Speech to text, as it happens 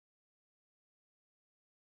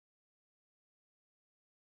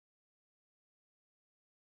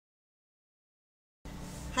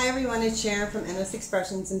Hi everyone, it's Sharon from Endless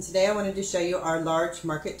Expressions, and today I wanted to show you our large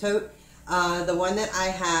market tote. The one that I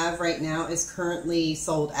have right now is currently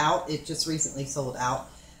sold out. It just recently sold out.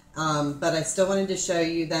 But I still wanted to show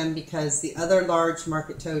you them because the other large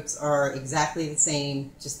market totes are exactly the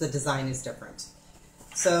same, just the design is different.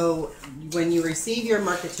 So when you receive your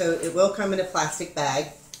market tote, it will come in a plastic bag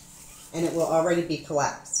and it will already be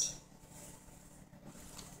collapsed.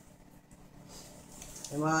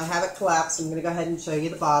 And while I have it collapsed, I'm going to go ahead and show you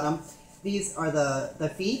the bottom. These are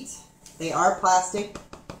the feet. They are plastic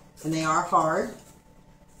and they are hard.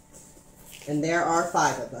 And there are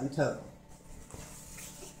 5 of them total.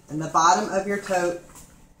 And the bottom of your tote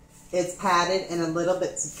is padded and a little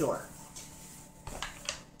bit secure.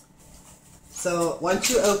 So once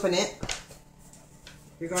you open it,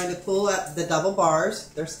 you're going to pull up the double bars.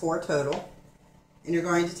 There's 4 total. And you're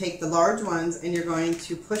going to take the large ones and you're going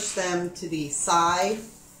to push them to the side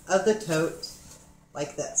of the tote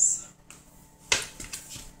like this.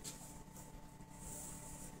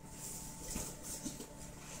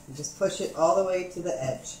 And just push it all the way to the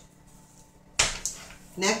edge.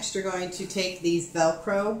 Next, you're going to take these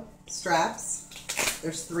Velcro straps.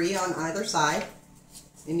 There's 3 on either side.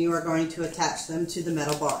 And you are going to attach them to the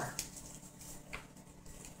metal bar.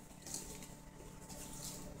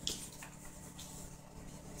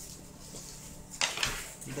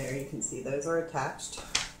 There you can see those are attached.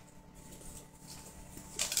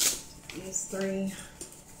 These 3.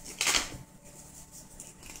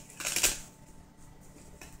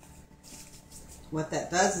 What that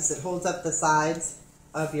does is it holds up the sides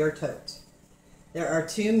of your tote. There are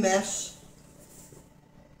 2 mesh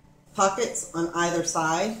pockets on either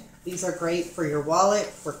side. These are great for your wallet,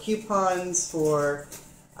 for coupons, for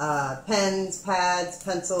pens, pads,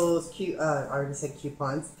 pencils, I already said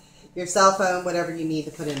coupons. Your cell phone, whatever you need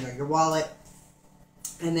to put in there, your wallet.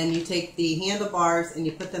 And then you take the handlebars and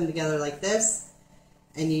you put them together like this,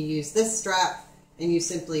 and you use this strap and you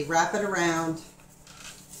simply wrap it around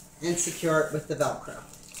and secure it with the Velcro.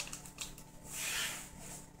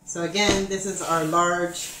 So again, this is our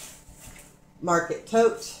large market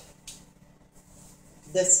tote.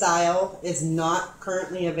 This style is not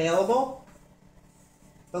currently available,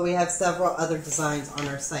 but we have several other designs on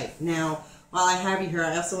our site. Now, while I have you here,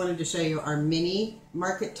 I also wanted to show you our mini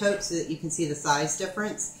market tote so that you can see the size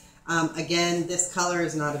difference. Again, this color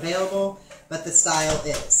is not available, but the style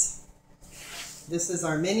is. This is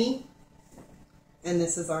our mini, and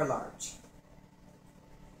this is our large.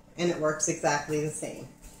 And it works exactly the same.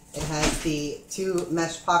 It has the 2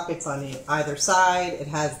 mesh pockets on either side. It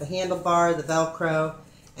has the handlebar, the Velcro,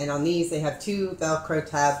 and on these they have 2 Velcro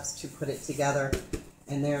tabs to put it together.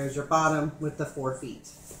 And there's your bottom with the 4 feet.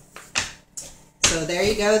 So there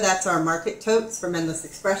you go, that's our market totes from Endless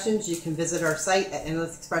Expressions. You can visit our site at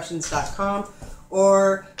endlessexpressions.com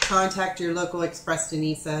or contact your local Express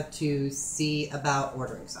Denisa to see about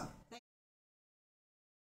ordering some.